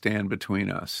barriers that stand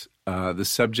between us, the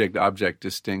subject-object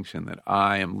distinction that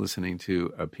I am listening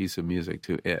to a piece of music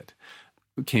to it,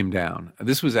 came down.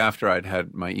 This was after I'd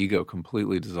had my ego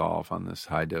completely dissolve on this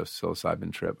high-dose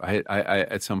psilocybin trip. I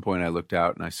at some point I looked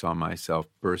out and I saw myself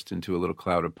burst into a little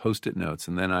cloud of Post-it notes,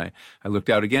 and then I looked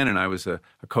out again and I was a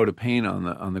coat of paint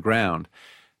on the ground.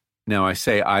 Now I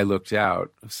say I looked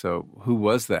out, so who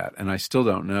was that? And I still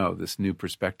don't know, this new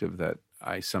perspective that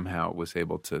I somehow was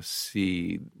able to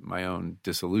see my own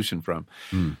dissolution from.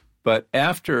 But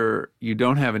after you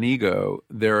don't have an ego,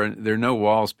 there are no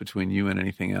walls between you and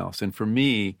anything else. And for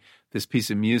me, this piece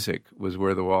of music was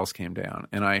where the walls came down.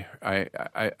 And I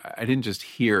didn't just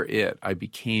hear it, I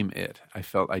became it. I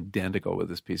felt identical with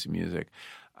this piece of music.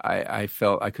 I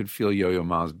felt I could feel Yo-Yo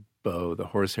Ma's bow, the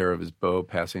horsehair of his bow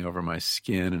passing over my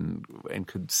skin, and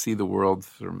could see the world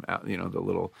from, the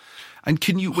little. And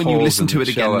can you, when you listen to it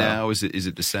again now, is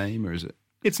it the same, or is it?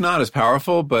 It's not as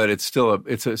powerful, but it's still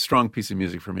it's a strong piece of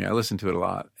music for me. I listen to it a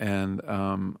lot, and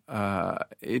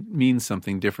it means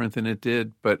something different than it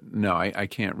did. But no, I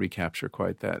can't recapture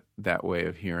quite that way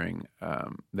of hearing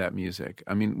that music.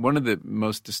 I mean, one of the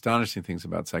most astonishing things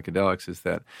about psychedelics is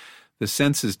that the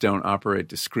senses don't operate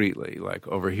discretely. Like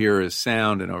over here is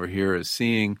sound and over here is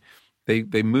seeing.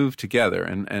 They move together,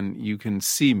 and you can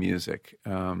see music.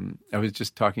 I was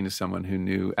just talking to someone who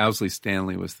knew Owsley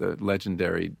Stanley was the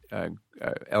legendary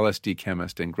LSD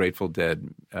chemist and Grateful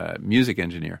Dead music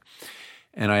engineer.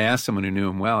 And I asked someone who knew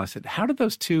him well, I said, how did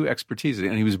those two expertises,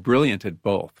 and he was brilliant at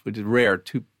both, which is rare.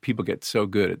 Two people get so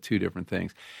good at two different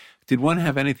things. Did one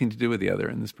have anything to do with the other?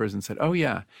 And this person said, oh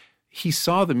yeah, he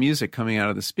saw the music coming out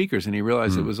of the speakers and he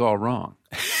realized it was all wrong.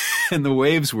 And the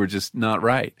waves were just not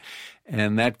right.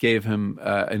 And that gave him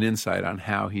an insight on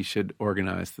how he should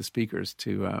organize the speakers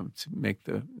to make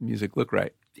the music look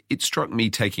right. It struck me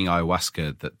taking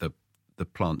ayahuasca that the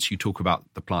plants, you talk about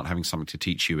the plant having something to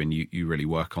teach you, and you really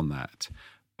work on that.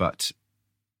 But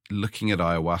looking at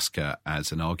ayahuasca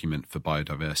as an argument for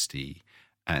biodiversity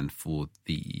and for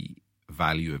the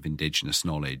value of indigenous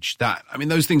knowledge, that, I mean,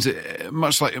 those things are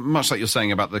much like you're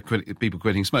saying about the people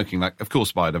quitting smoking. Like, of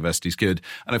course biodiversity is good,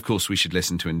 and of course we should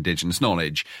listen to indigenous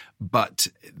knowledge, but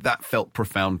that felt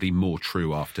profoundly more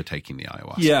true after taking the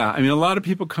ayahuasca. Yeah, I mean, a lot of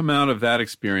people come out of that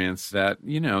experience that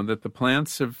that the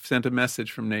plants have sent a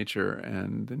message from nature,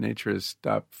 and the nature has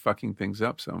stopped fucking things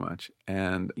up so much.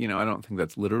 And I don't think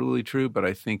that's literally true, but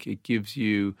I think it gives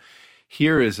you,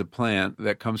 here is a plant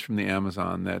that comes from the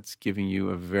Amazon that's giving you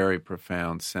a very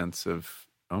profound sense of,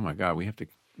 oh my God, we have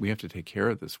to take care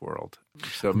of this world.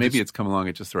 So maybe it's come along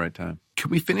at just the right time. Can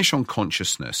we finish on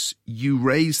consciousness? You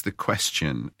raise the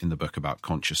question in the book about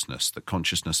consciousness, that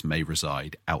consciousness may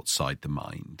reside outside the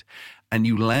mind. And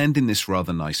you land in this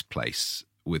rather nice place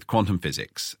with quantum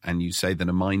physics, and you say that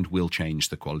a mind will change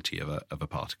the quality of a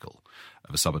particle,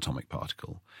 of a subatomic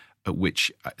particle,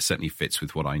 which certainly fits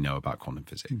with what I know about quantum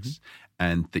physics,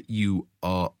 and that you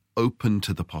are open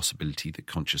to the possibility that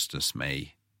consciousness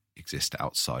may exist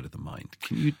outside of the mind.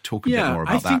 Can you talk a bit more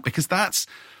about that? Because that's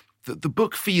the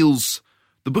book feels,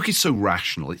 the book is so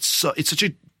rational. It's such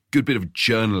a good bit of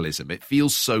journalism. It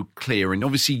feels so clear, and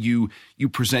obviously you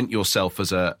present yourself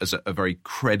as a very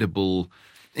credible.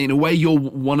 In a way, you're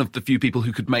one of the few people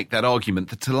who could make that argument,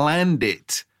 that to land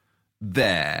it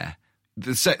there.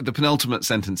 The penultimate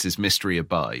sentence is mystery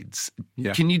abides.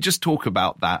 Yeah. Can you just talk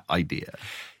about that idea?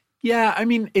 Yeah, I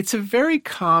mean, it's a very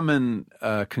common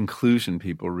conclusion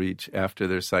people reach after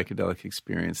their psychedelic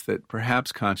experience, that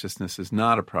perhaps consciousness is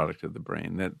not a product of the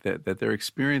brain, that they're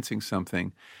experiencing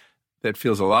something that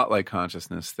feels a lot like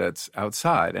consciousness that's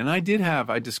outside. And I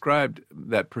described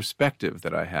that perspective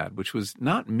that I had, which was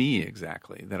not me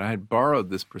exactly, that I had borrowed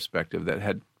this perspective that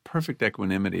had perfect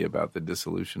equanimity about the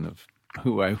dissolution of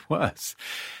who I was.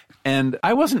 And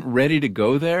I wasn't ready to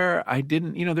go there. I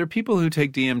didn't, there are people who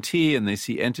take DMT and they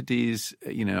see entities,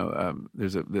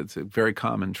 that's a very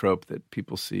common trope that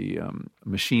people see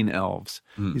machine elves,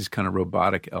 these kind of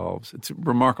robotic elves. It's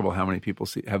remarkable how many people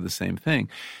have the same thing.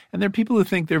 And there are people who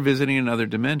think they're visiting another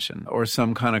dimension or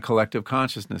some kind of collective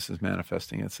consciousness is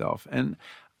manifesting itself. And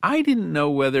I didn't know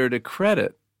whether to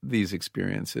credit these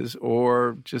experiences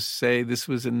or just say this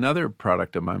was another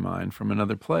product of my mind from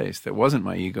another place that wasn't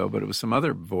my ego, but it was some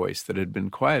other voice that had been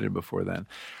quieted before then.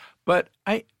 But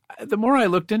the more I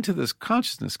looked into this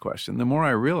consciousness question, the more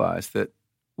I realized that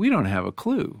we don't have a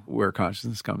clue where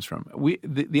consciousness comes from.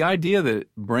 The idea that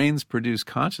brains produce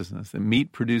consciousness, that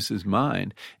meat produces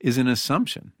mind, is an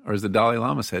assumption. Or as the Dalai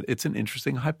Lama said, it's an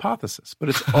interesting hypothesis, but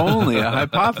it's only a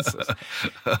hypothesis.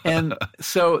 And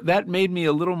so that made me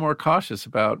a little more cautious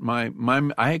about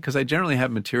because I generally have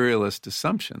materialist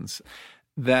assumptions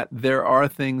that there are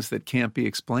things that can't be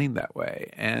explained that way.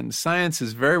 And science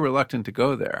is very reluctant to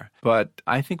go there. But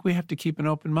I think we have to keep an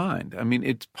open mind. I mean,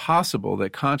 it's possible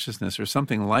that consciousness or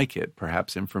something like it,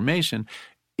 perhaps information,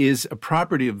 is a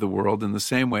property of the world in the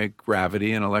same way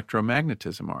gravity and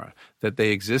electromagnetism are, that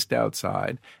they exist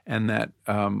outside and that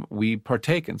we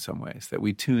partake in some ways, that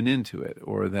we tune into it,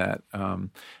 or that,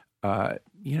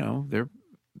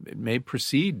 it may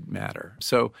precede matter.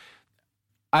 So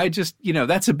I just,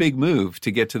 that's a big move to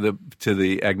get to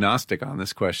the agnostic on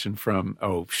this question from,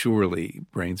 surely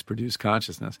brains produce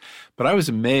consciousness. But I was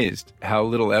amazed how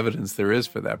little evidence there is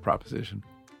for that proposition.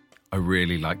 I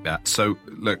really like that. So,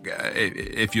 look,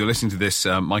 if you're listening to this,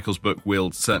 Michael's book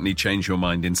will certainly change your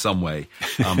mind in some way.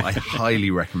 I highly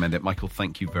recommend it. Michael,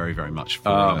 thank you very, very much for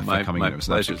coming in. It was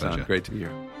my pleasure. Great to be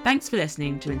here. Thanks for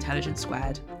listening to Intelligence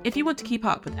Squared. If you want to keep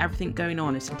up with everything going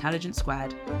on at Intelligence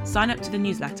Squared, sign up to the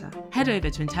newsletter. Head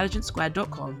over to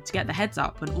intelligencesquared.com to get the heads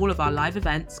up on all of our live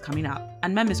events coming up.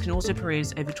 And members can also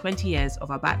peruse over 20 years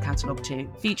of our back catalogue too,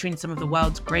 featuring some of the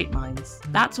world's great minds.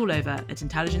 That's all over at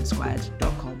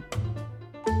intelligencesquared.com.